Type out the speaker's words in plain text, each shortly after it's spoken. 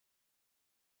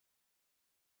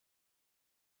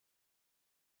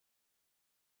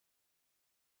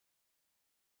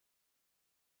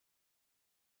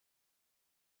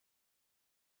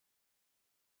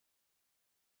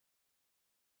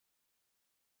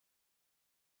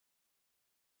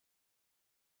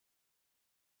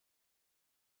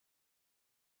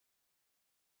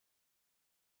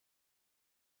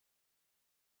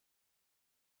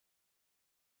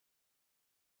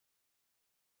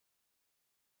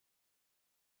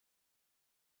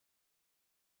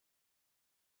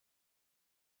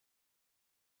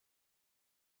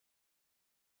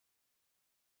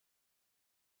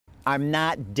I'm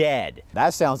not dead.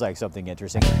 That sounds like something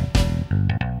interesting.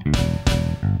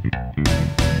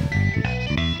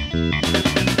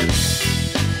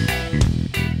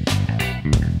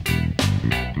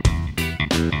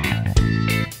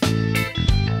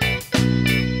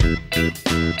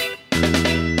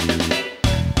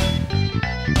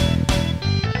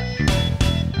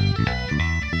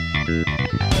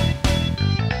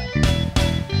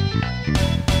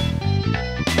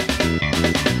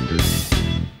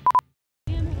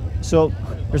 So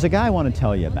there's a guy I want to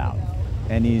tell you about,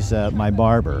 and he's my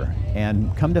barber.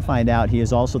 And come to find out, he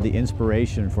is also the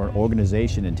inspiration for an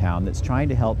organization in town that's trying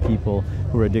to help people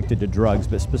who are addicted to drugs,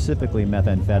 but specifically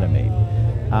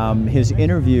methamphetamine. His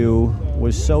interview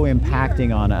was so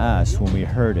impacting on us when we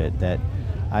heard it that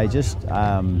I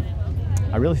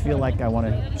really feel like I want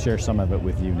to share some of it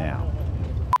with you now.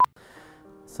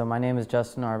 So my name is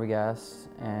Justin Arbogast,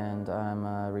 and I'm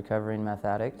a recovering meth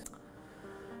addict.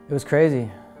 It was crazy.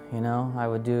 You know, I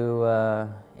would do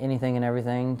anything and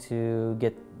everything to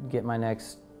get my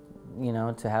next, you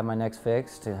know, to have my next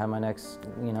fix, to have my next,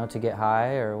 you know, to get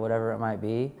high or whatever it might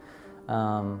be.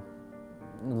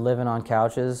 Living on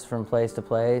couches from place to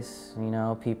place, you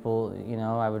know, people, you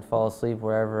know, I would fall asleep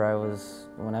wherever I was,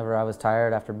 whenever I was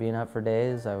tired after being up for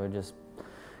days. I would just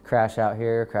crash out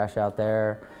here, crash out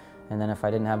there. And then if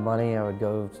I didn't have money, I would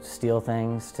go steal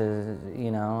things to,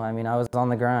 you know, I mean, I was on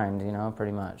the grind, you know,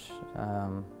 pretty much.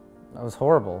 It was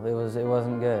horrible. It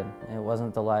wasn't good. It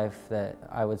wasn't the life that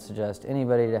I would suggest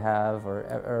anybody to have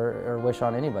or wish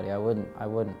on anybody. I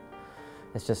wouldn't.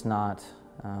 It's just not,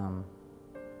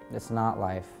 it's not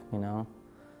life, you know.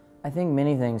 I think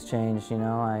many things changed, you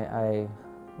know.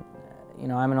 You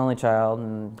know, I'm an only child,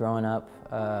 and growing up,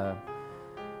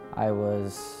 I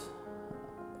was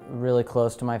really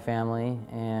close to my family,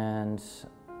 and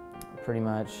pretty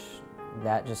much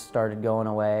that just started going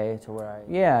away to where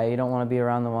yeah, you don't want to be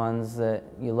around the ones that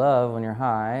you love when you're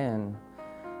high, and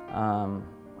Why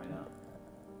not?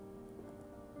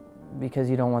 because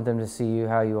you don't want them to see you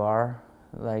how you are,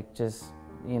 like, just,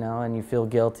 you know, and you feel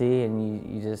guilty,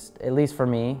 and you just, at least for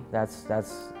me, that's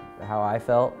how I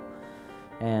felt.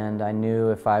 And I knew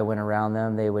if I went around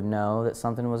them, they would know that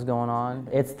something was going on.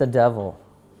 It's the devil.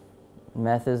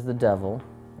 Meth is the devil.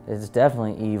 It's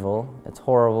definitely evil. It's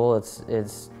horrible.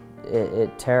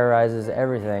 It terrorizes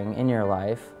everything in your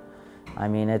life. I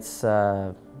mean, it's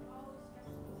the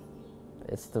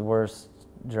worst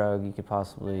drug you could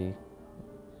possibly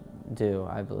do,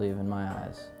 I believe, in my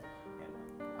eyes.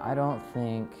 I don't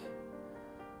think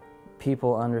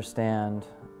people understand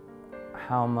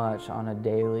how much on a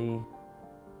daily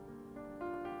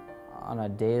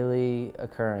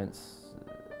occurrence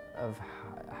of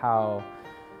how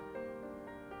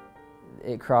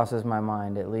it crosses my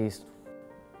mind at least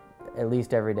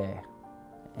every day,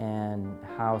 and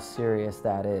how serious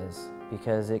that is,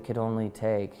 because it could only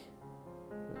take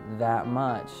that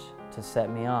much to set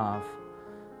me off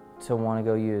to want to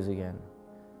go use again.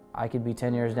 I could be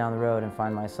 10 years down the road and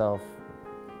find myself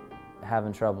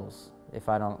having troubles if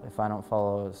I don't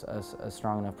follow a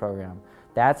strong enough program.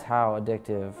 That's how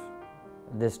addictive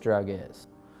this drug is.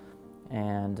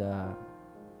 And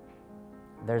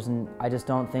I just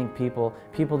don't think people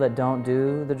that don't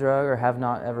do the drug or have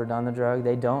not ever done the drug,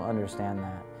 they don't understand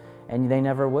that. And they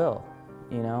never will,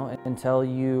 you know, until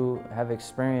you have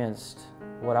experienced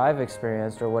what I've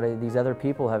experienced or what these other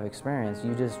people have experienced.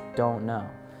 You just don't know.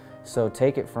 So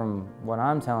take it from what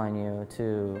I'm telling you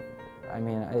to, I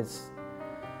mean, it's,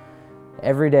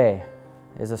 every day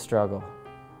is a struggle,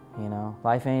 you know.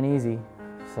 Life ain't easy,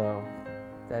 so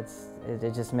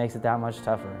it just makes it that much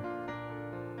tougher.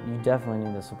 You definitely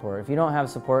need the support. If you don't have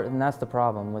support, then that's the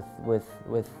problem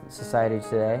with society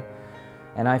today.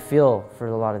 And I feel for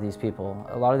a lot of these people.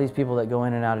 A lot of these people that go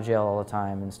in and out of jail all the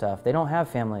time and stuff, they don't have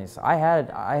families.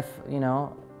 You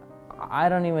know, I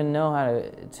don't even know how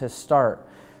to start.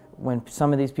 When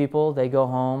some of these people, they go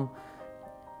home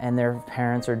and their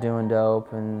parents are doing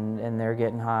dope and they're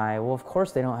getting high. Well, of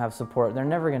course they don't have support. They're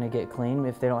never gonna get clean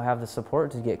if they don't have the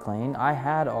support to get clean. I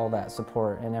had all that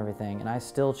support and everything, and I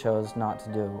still chose not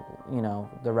to do, you know,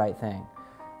 the right thing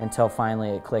until finally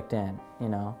it clicked in, you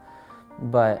know.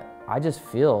 But I just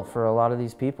feel for a lot of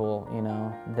these people, you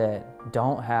know, that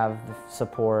don't have the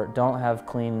support, don't have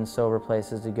clean and sober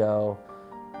places to go,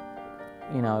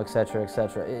 you know, et cetera, et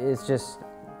cetera. It's just,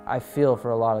 I feel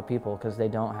for a lot of people because they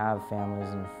don't have families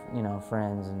and, you know,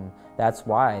 friends, and that's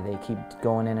why they keep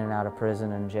going in and out of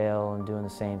prison and jail and doing the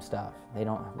same stuff. They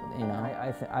don't, you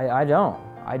know,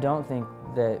 I don't think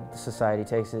that society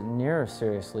takes it near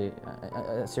seriously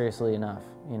enough,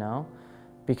 you know,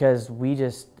 because we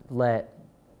just let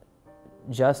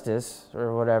justice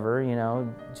or whatever, you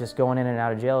know, just going in and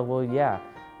out of jail. Well, yeah,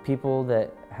 people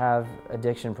that have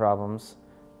addiction problems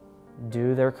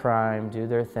do their crime, do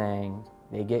their thing,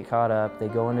 they get caught up, they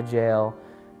go into jail.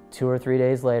 2 or 3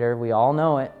 days later, we all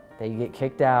know it, they get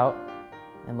kicked out,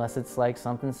 unless it's like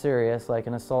something serious, like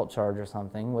an assault charge or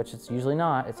something, which it's usually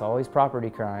not. It's always property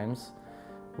crimes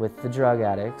with the drug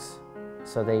addicts.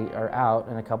 So they are out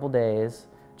in a couple days.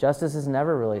 Justice is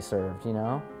never really served, you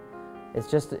know? It's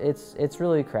just, it's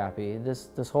really crappy.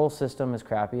 This whole system is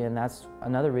crappy, and that's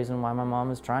another reason why my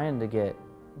mom is trying to get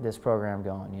this program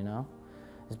going, you know?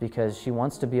 Is because she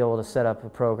wants to be able to set up a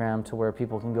program to where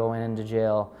people can go into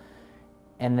jail,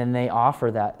 and then they offer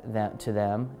that to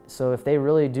them. So if they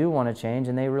really do want to change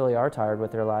and they really are tired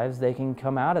with their lives, they can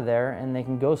come out of there and they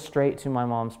can go straight to my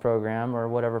mom's program or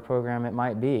whatever program it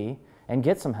might be and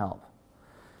get some help.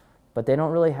 But they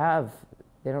don't really have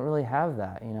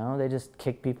that, you know? They just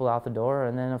kick people out the door,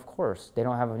 and then of course they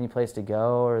don't have any place to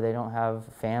go, or they don't have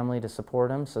family to support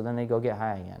them, so then they go get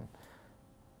high again.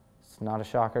 It's not a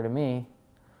shocker to me.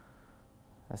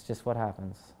 That's just what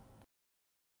happens.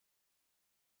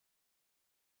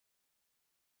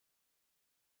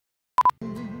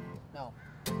 No.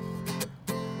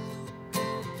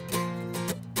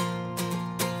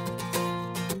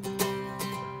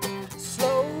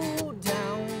 Slow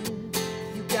down,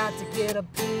 you got to get a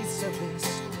piece of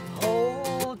this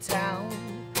whole town.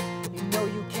 You know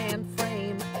you can't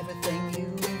frame everything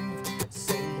you've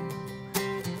seen.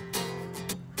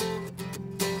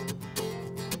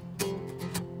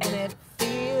 And it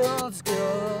feels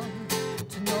good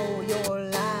to know you're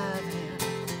alive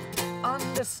and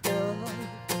understood,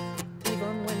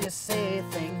 even when you say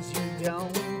things you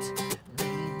don't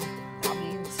mean. I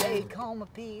mean, take home a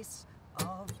piece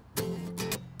of me.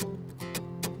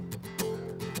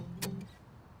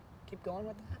 Keep going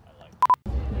with that.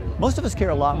 Most of us care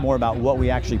a lot more about what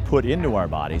we actually put into our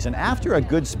bodies, and after a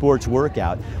good sports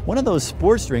workout, one of those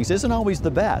sports drinks isn't always the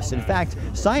best. In fact,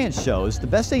 science shows the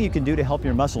best thing you can do to help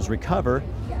your muscles recover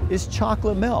is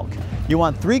chocolate milk. You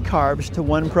want 3 carbs to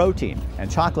 1 protein, and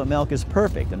chocolate milk is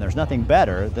perfect, and there's nothing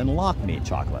better than Lockmeat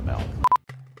chocolate milk.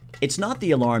 It's not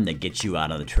the alarm that gets you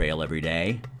out on the trail every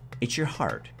day. It's your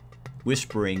heart,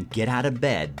 whispering, "Get out of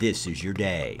bed, this is your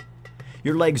day."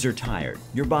 Your legs are tired.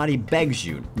 Your body begs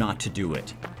you not to do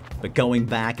it. But going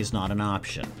back is not an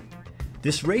option.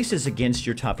 This race is against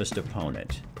your toughest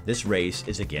opponent. This race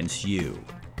is against you.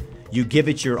 You give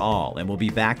it your all, and we'll be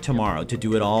back tomorrow to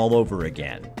do it all over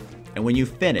again. And when you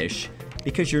finish,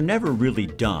 because you're never really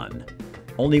done,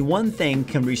 only one thing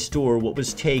can restore what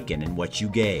was taken and what you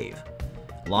gave.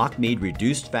 Lockmeat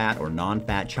reduced fat or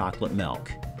non-fat chocolate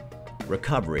milk.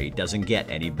 Recovery doesn't get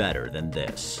any better than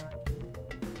this.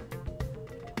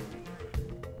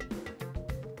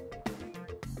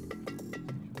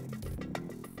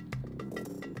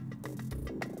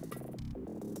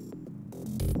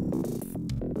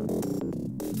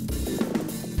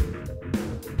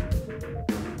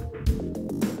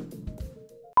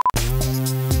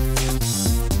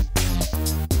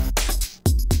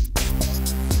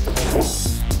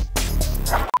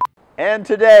 And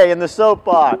today in the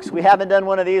soapbox, we haven't done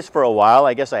one of these for a while.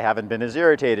 I guess I haven't been as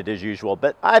irritated as usual,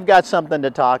 but I've got something to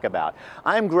talk about.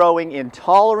 I'm growing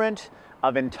intolerant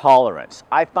of intolerance.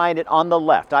 I find it on the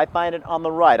left, I find it on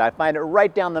the right, I find it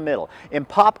right down the middle. In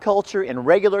pop culture, in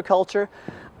regular culture,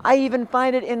 I even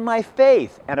find it in my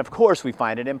faith, and of course we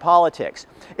find it in politics.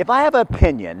 If I have an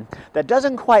opinion that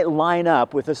doesn't quite line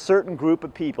up with a certain group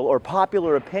of people or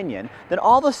popular opinion, then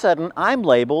all of a sudden I'm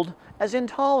labeled as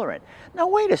intolerant. Now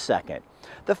wait a second.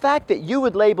 The fact that you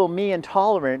would label me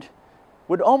intolerant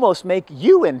would almost make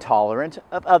you intolerant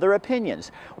of other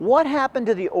opinions. What happened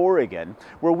to the Oregon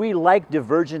where we like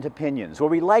divergent opinions,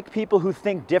 where we like people who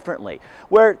think differently,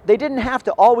 where they didn't have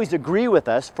to always agree with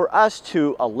us for us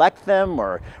to elect them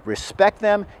or respect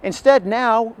them? Instead,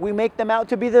 now we make them out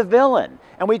to be the villain,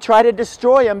 and we try to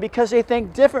destroy them because they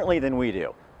think differently than we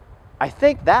do. I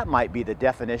think that might be the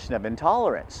definition of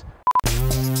intolerance.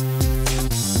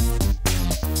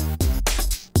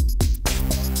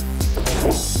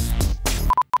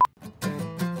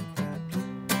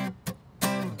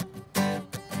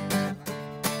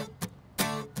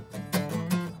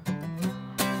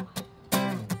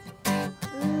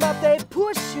 But they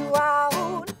push you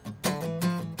out.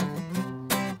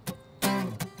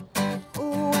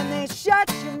 Ooh, and they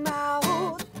shut your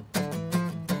mouth.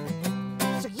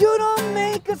 So you don't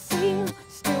make a scene,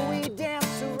 still we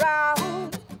dance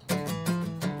around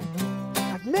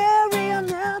like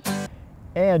marionettes.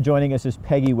 And joining us is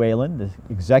Peggy Whalen, the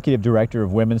Executive Director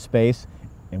of Women's Space.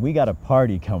 And we got a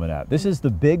party coming up. This is the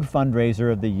big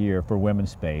fundraiser of the year for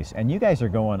Women's Space, and you guys are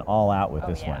going all out with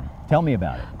this one. Tell me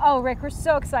about it. Oh, Rick, we're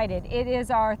so excited. It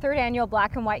is our 3rd annual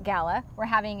Black and White Gala. We're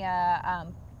having a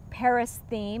Paris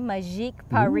theme, Magique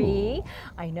Paris. Ooh.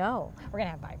 I know. We're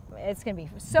gonna have, it's gonna be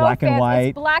so black and white.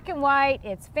 It's black and white.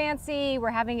 It's fancy.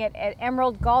 We're having it at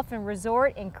Emerald Golf and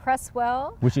Resort in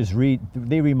Cresswell, which is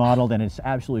they remodeled, and it's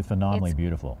absolutely phenomenally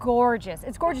beautiful. Gorgeous.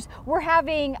 It's gorgeous. We're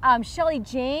having Shelly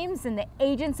James and the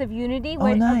Agents of Unity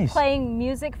playing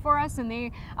music for us, and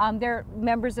they're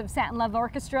members of Satin Love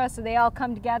Orchestra, so they all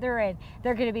come together and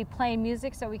they're going to be playing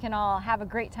music, so we can all have a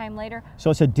great time later. So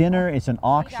it's a dinner. It's an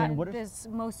auction. What is this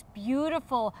most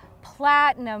beautiful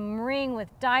platinum ring with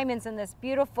diamonds and this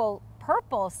beautiful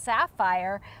purple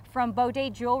sapphire from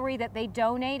Baudet Jewelry that they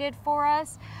donated for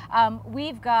us.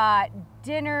 We've got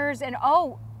dinners, and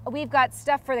we've got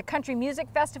stuff for the Country Music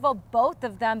Festival, both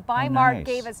of them. Bimart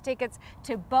gave us tickets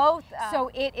to both. So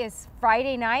it is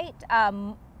Friday night,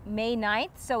 May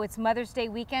 9th, so it's Mother's Day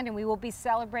weekend, and we will be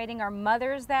celebrating our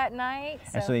mothers that night.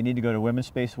 And so they need to go to Women's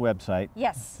Space website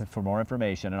for more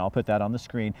information, and I'll put that on the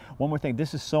screen. One more thing,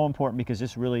 this is so important because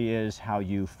this really is how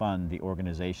you fund the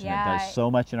organization that does so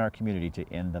much in our community to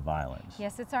end the violence.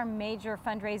 Yes, it's our major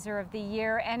fundraiser of the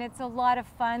year, and it's a lot of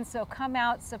fun, so come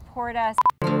out, support us.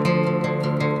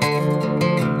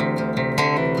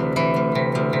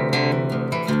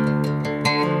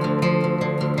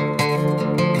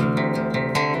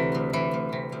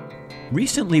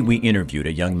 Recently, we interviewed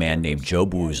a young man named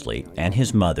Job Woosley and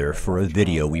his mother for a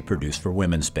video we produced for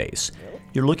Women's Space.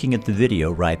 You're looking at the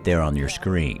video right there on your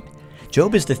screen.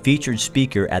 Job is the featured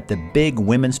speaker at the big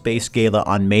Women's Space Gala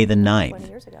on May the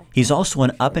 9th. He's also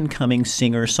an up-and-coming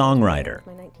singer-songwriter.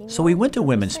 So we went to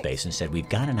Women's Space and said, we've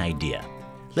got an idea.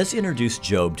 Let's introduce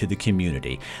Job to the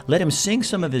community, let him sing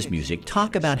some of his music,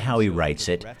 talk about how he writes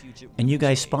it, and you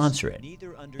guys sponsor it.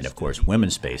 And of course,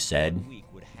 Women's Space said,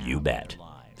 you bet.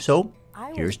 So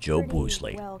here's Job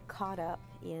Woosley. Well caught up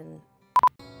in.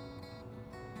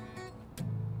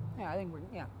 Yeah, I think we're,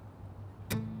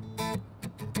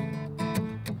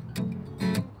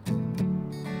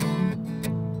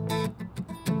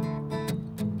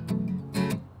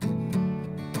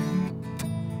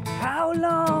 How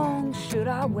long should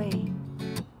I wait?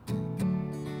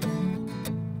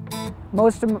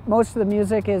 Most of the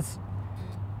music is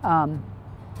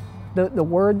the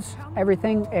words,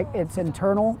 everything, it's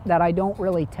internal that I don't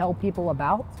really tell people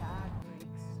about.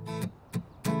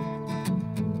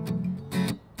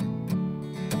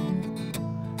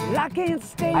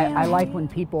 I like when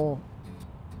people,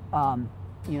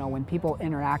 you know, when people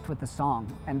interact with the song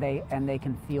and they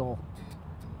can feel,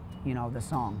 you know, the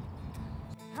song.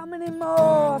 How many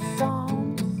more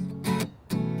songs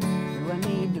do I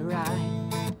need to write?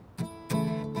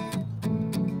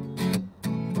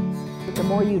 The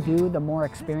more you do, the more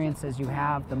experiences you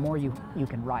have, the more you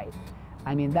can write.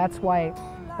 I mean, that's why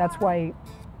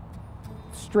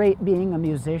straight being a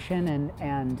musician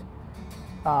and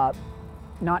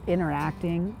not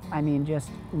interacting, I mean, just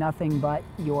nothing but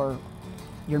your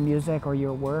music or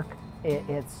your work,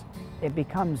 it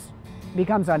becomes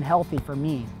unhealthy for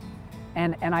me.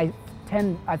 And I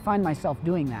find myself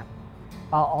doing that.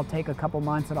 I'll take a couple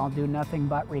months and I'll do nothing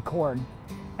but record.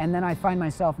 And then I find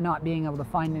myself not being able to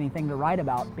find anything to write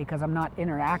about because I'm not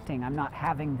interacting, I'm not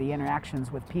having the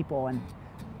interactions with people and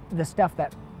the stuff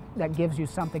that gives you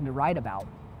something to write about.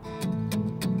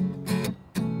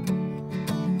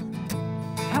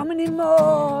 How many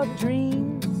more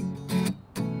dreams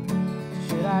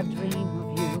should I dream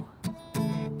of you?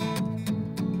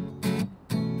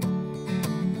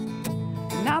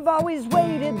 And I've always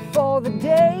waited for the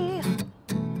day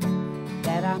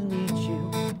that I meet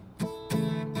you.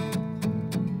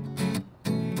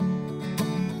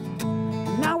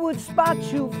 And I would spot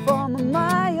you from a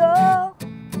mile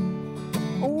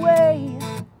away.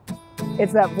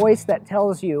 It's that voice that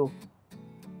tells you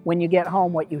when you get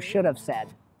home what you should have said.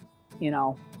 You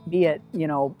know, be it, you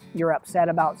know, you're upset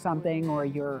about something or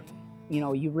you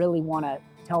really want to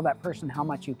tell that person how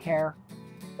much you care,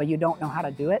 but you don't know how to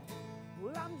do it.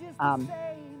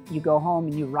 You go home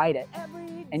and you write it,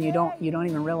 and you don't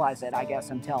even realize it, I guess,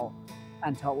 until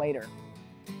later.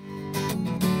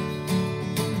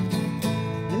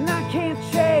 And I can't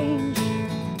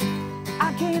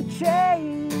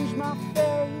change my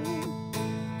fate.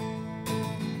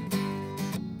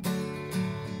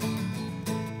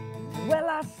 Well,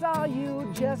 I saw you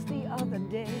just the other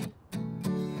day.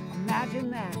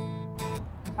 Imagine that.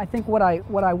 I think what I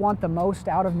want the most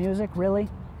out of music really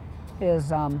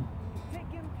is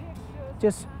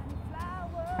just,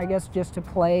 I guess, just to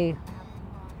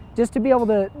be able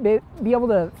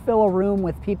to fill a room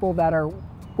with people that are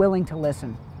willing to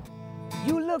listen.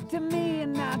 You looked at me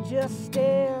and I just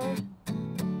stared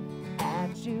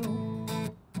at you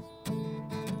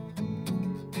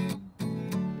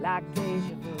like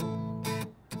deja vu,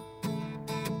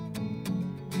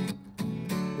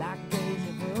 like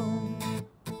deja vu.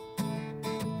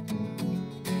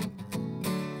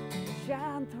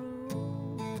 Shine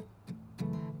through.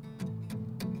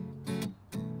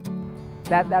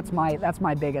 That's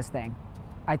my biggest thing.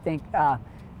 I think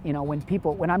you know,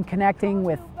 when I'm connecting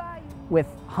with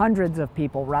hundreds of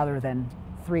people rather than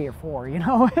 3 or 4, you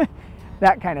know,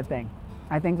 that kind of thing.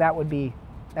 I think that would be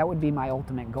my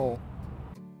ultimate goal.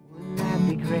 Wouldn't that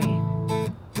be great?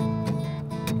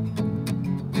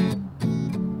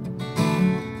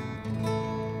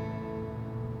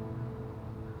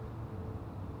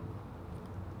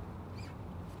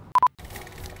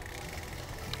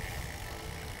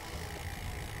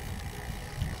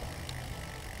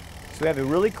 So we have a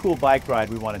really cool bike ride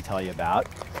we want to tell you about.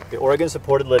 The Oregon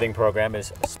Supported Living Program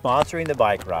is sponsoring the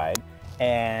bike ride,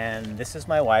 and this is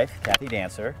my wife, Kathy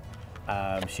Dancer.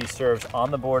 She serves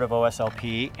on the board of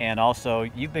OSLP, and also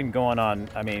you've been going on,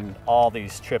 I mean, all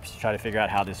these trips to try to figure out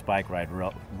how this bike ride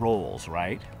rolls,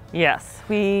 right? Yes,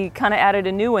 we kind of added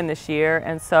a new one this year,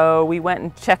 and so we went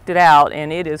and checked it out,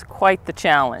 and it is quite the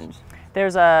challenge.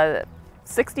 There's a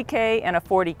 60K and a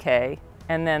 40K,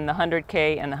 and then the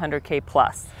 100K and the 100K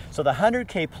plus. So the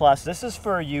 100K plus, this is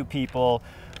for you people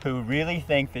who really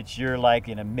think that you're like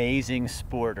an amazing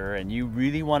sporter and you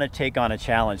really want to take on a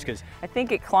challenge, because I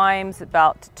think it climbs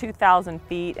about 2,000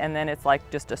 feet, and then it's like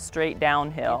just a straight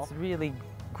downhill. It's really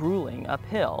grueling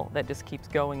uphill that just keeps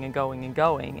going and going and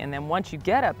going, and then once you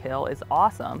get uphill it's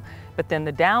awesome, but then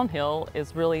the downhill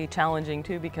is really challenging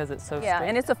too because it's so straight.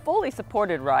 And it's a fully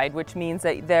supported ride, which means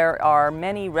that there are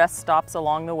many rest stops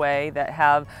along the way that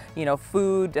have, you know,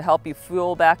 food to help you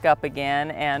fuel back up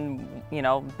again, and, you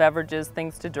know, beverages,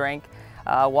 things to drink,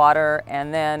 water,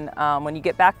 and then when you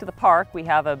get back to the park, we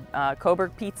have a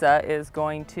Coburg Pizza is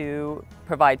going to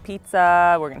provide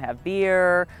pizza. We're going to have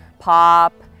beer,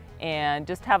 pop, and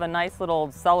just have a nice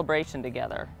little celebration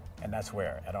together. And that's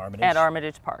where? At Armitage? At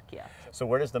Armitage Park, yeah. So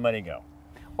where does the money go?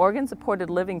 Oregon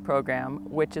Supported Living Program,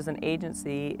 which is an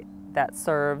agency that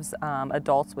serves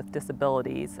adults with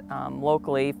disabilities,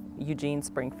 locally, Eugene,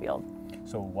 Springfield.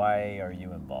 So why are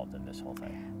you involved in this whole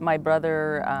thing? My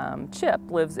brother Chip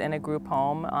lives in a group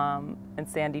home in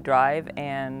Sandy Drive,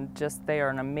 and just they are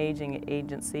an amazing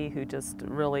agency who just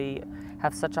really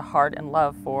have such a heart and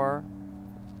love for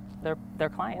their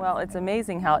clients. Well, it's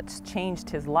amazing how it's changed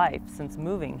his life since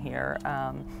moving here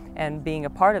and being a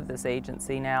part of this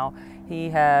agency now.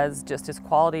 He has just his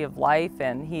quality of life,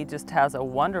 and he just has a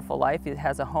wonderful life. He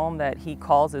has a home that he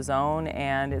calls his own,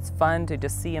 and it's fun to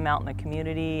just see him out in the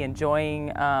community, enjoying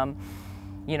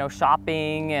you know,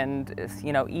 shopping and,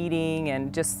 you know, eating,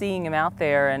 and just seeing him out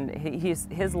there, and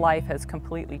his life has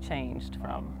completely changed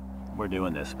from. We're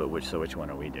doing this, but which one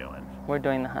are we doing? We're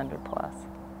doing the 100 plus.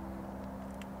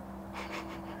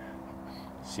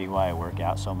 See why I work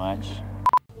out so much?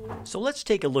 So let's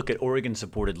take a look at Oregon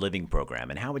Supported Living Program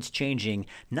and how it's changing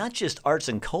not just arts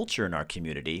and culture in our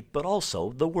community, but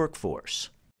also the workforce.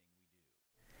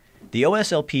 The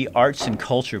OSLP Arts and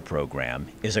Culture Program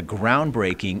is a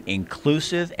groundbreaking,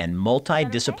 inclusive, and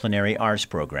multidisciplinary arts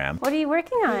program. What are you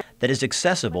working on? That is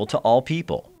accessible to all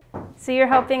people. So you're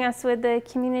helping us with the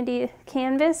community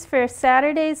canvas for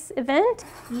Saturday's event?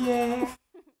 Yeah.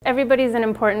 Everybody's an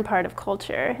important part of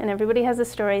culture, and everybody has a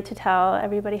story to tell,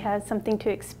 everybody has something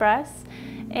to express,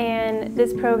 and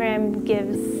this program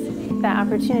gives that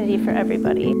opportunity for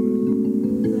everybody.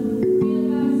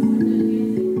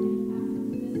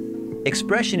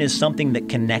 Expression is something that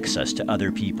connects us to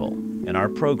other people, and our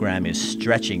program is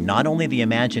stretching not only the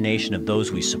imagination of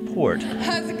those we support,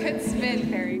 That was a good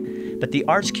spin, Perry, but the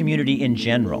arts community in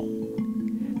general.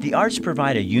 The arts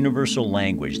provide a universal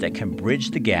language that can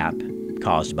bridge the gap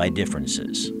caused by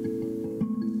differences.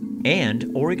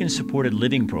 And Oregon Supported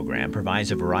Living Program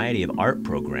provides a variety of art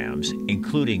programs,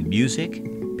 including music,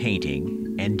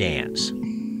 painting, and dance.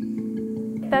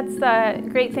 That's the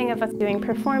great thing of us doing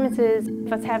performances,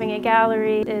 of us having a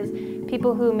gallery, is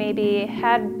people who maybe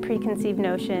had preconceived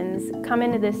notions come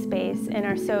into this space and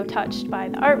are so touched by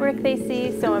the artwork they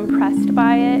see, so impressed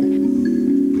by it.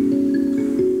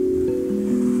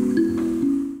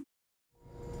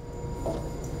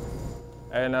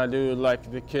 And I do like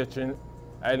the kitchen,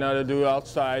 and I do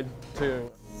outside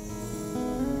too.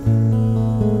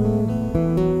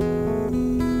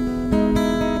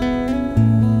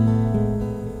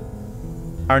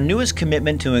 Our newest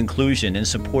commitment to inclusion in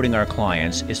supporting our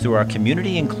clients is through our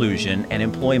Community Inclusion and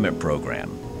Employment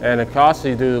Program. And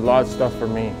Akasi do a lot of stuff for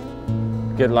me.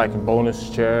 get like a bonus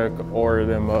check, or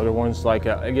them other ones, like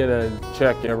I get a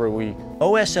check every week.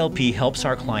 OSLP helps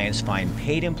our clients find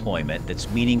paid employment that's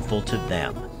meaningful to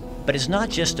them. But it's not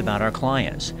just about our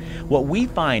clients. What we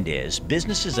find is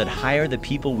businesses that hire the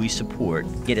people we support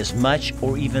get as much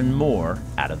or even more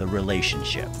out of the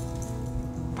relationship.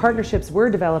 Partnerships we're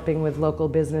developing with local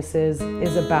businesses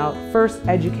is about first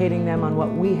educating them on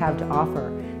what we have to offer.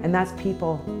 And that's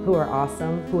people who are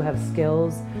awesome, who have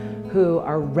skills, who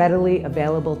are readily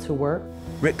available to work.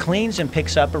 Rick cleans and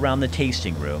picks up around the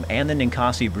tasting room and the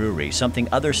Ninkasi Brewery, something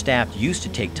other staff used to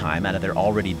take time out of their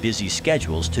already busy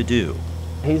schedules to do.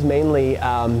 He's mainly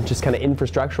just kind of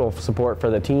infrastructural support for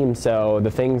the team, so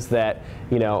the things that,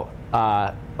 you know,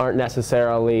 aren't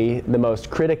necessarily the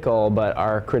most critical but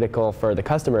are critical for the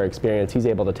customer experience, he's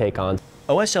able to take on.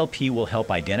 OSLP will help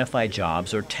identify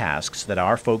jobs or tasks that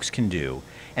our folks can do,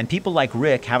 and people like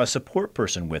Rick have a support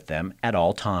person with them at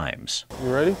all times.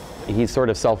 You ready? He's sort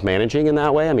of self-managing in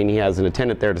that way. I mean, he has an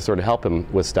attendant there to sort of help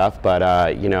him with stuff,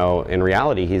 but you know, in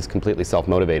reality, he's completely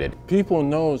self-motivated. People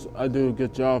knows I do a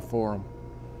good job for them,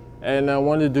 and I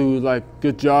want to do like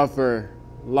good job for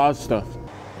a lot of stuff.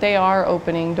 They are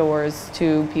opening doors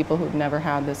to people who've never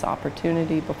had this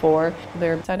opportunity before.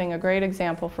 They're setting a great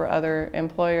example for other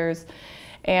employers,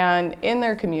 and in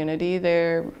their community,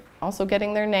 they're also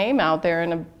getting their name out there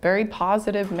in a very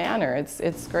positive manner.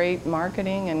 It's great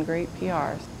marketing and great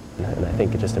PR. And I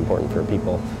think it's just important for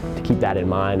people to keep that in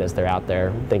mind as they're out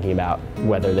there thinking about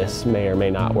whether this may or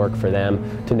may not work for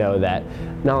them, to know that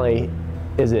not only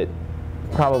is it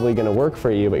probably going to work for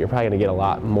you, but you're probably going to get a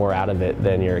lot more out of it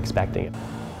than you're expecting.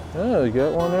 Oh, you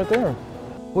got one right there.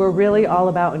 We're really all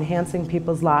about enhancing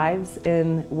people's lives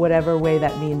in whatever way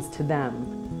that means to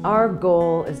them. Our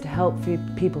goal is to help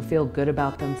people feel good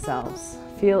about themselves,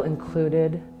 feel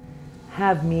included,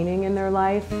 have meaning in their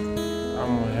life.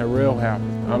 I'm real happy.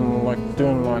 I'm like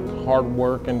doing like hard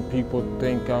work, and people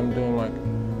think I'm doing like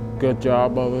a good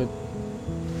job of it.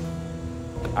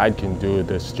 I can do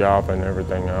this job and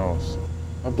everything else.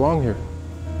 I belong here.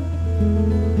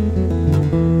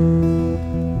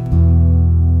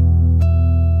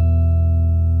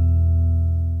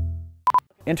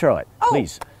 Intro it,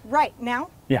 please. Right, now?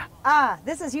 Yeah.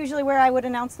 This is usually where I would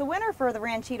announce the winner for the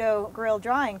Ranchito Grill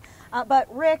drawing.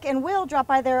 But Rick and Will drop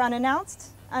by there unannounced,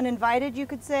 uninvited, you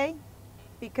could say,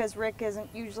 because Rick isn't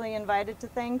usually invited to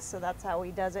things, so that's how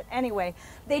he does it. Anyway,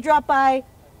 they dropped by,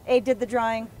 Abe did the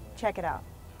drawing, check it out.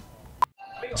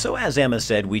 So as Emma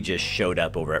said, we just showed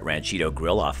up over at Ranchito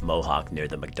Grill off Mohawk near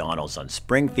the McDonald's on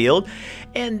Springfield,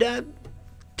 and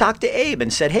talked to Abe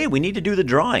and said, hey, we need to do the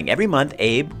drawing. Every month,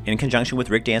 Abe, in conjunction with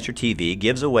Rick Dancer TV,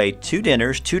 gives away 2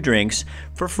 dinners, 2 drinks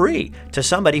for free to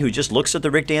somebody who just looks at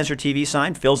the Rick Dancer TV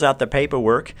sign, fills out the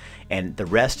paperwork, and the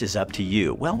rest is up to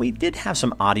you. Well, we did have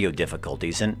some audio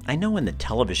difficulties, and I know in the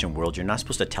television world you're not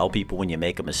supposed to tell people when you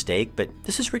make a mistake, but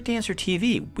this is Rick Dancer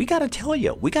TV. We gotta tell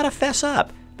you, we gotta fess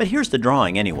up. But here's the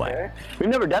drawing anyway. Okay. We've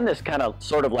never done this kind of,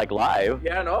 sort of like live.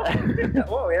 Yeah, no.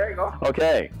 Oh, there you go.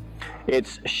 Okay.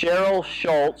 It's Cheryl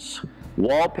Schultz,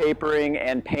 wallpapering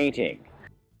and painting.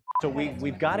 So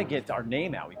we've got to get our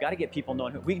name out. We've got to get people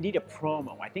knowing. We need a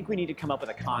promo. I think we need to come up with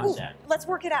a concept. Ooh, let's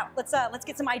work it out. Let's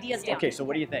get some ideas down. Okay, so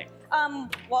what do you think?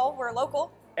 Well, we're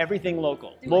local. Everything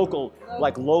local. Local,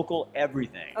 like local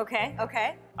everything. Okay,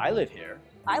 okay. I live here.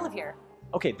 I live here.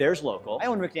 Okay, there's local. I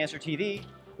own Rick Dancer TV.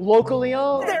 Locally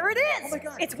owned. There it is. Oh my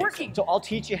God. It's working. So I'll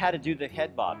teach you how to do the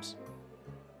head bobs.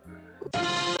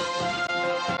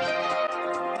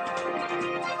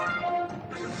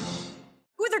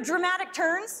 Ooh, they're dramatic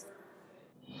turns.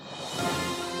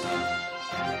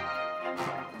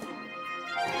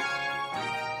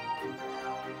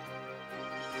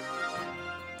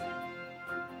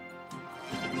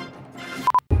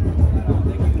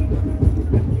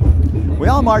 We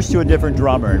all march to a different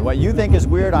drummer, and what you think is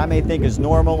weird, I may think is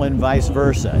normal, and vice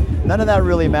versa. None of that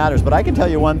really matters, but I can tell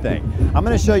you one thing. I'm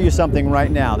going to show you something right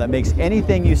now that makes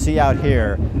anything you see out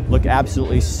here look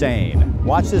absolutely sane.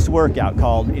 Watch this workout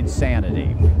called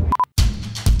Insanity.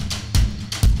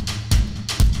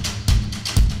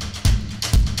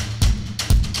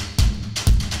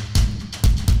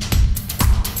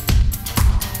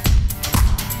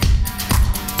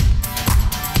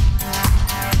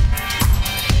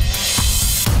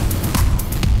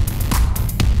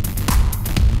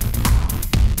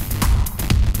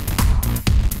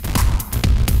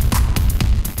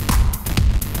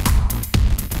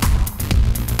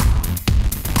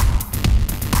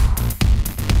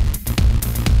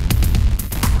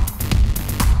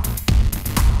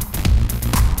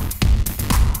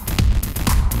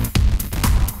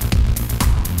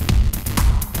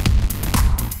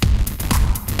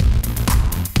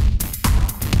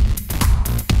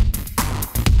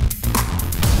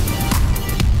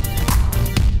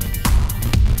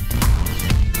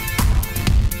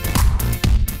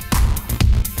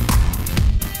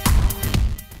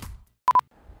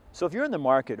 So if you're in the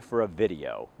market for a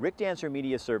video, Rick Dancer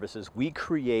Media Services, we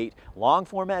create long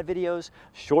format videos,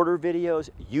 shorter videos,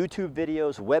 YouTube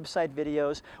videos, website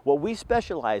videos. What we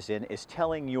specialize in is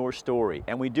telling your story,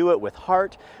 and we do it with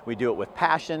heart, we do it with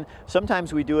passion.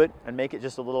 Sometimes we do it and make it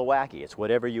just a little wacky. It's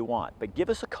whatever you want. But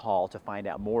give us a call to find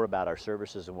out more about our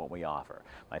services and what we offer.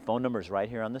 My phone number is right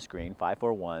here on the screen,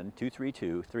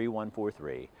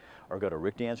 541-232-3143, or go to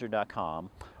rickdancer.com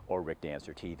or Rick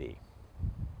Dancer TV.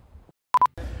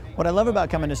 What I love about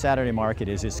coming to Saturday Market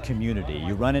is its community.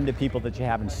 You run into people that you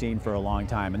haven't seen for a long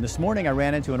time. And this morning I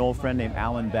ran into an old friend named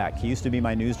Alan Beck. He used to be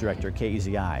my news director at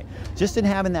KEZI. Just in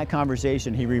having that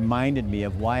conversation, he reminded me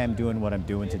of why I'm doing what I'm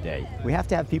doing today. We have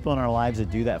to have people in our lives that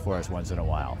do that for us once in a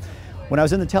while. When I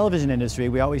was in the television industry,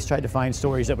 we always tried to find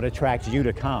stories that would attract you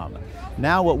to come.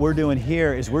 Now what we're doing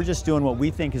here is we're just doing what we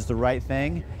think is the right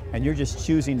thing, and you're just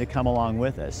choosing to come along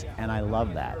with us. And I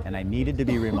love that, and I needed to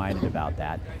be reminded about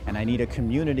that, and I need a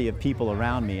community of people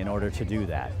around me in order to do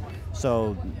that.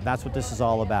 So that's what this is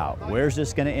all about. Where's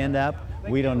this going to end up?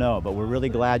 We don't know, but we're really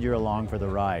glad you're along for the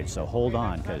ride. So hold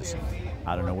on, because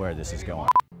I don't know where this is going.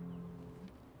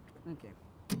 Okay.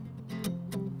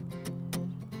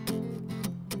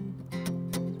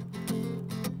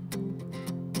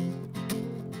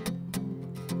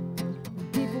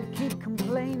 People keep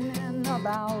complaining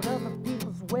about other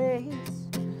people's ways.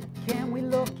 Can we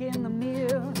look in the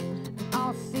mirror and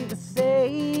all see the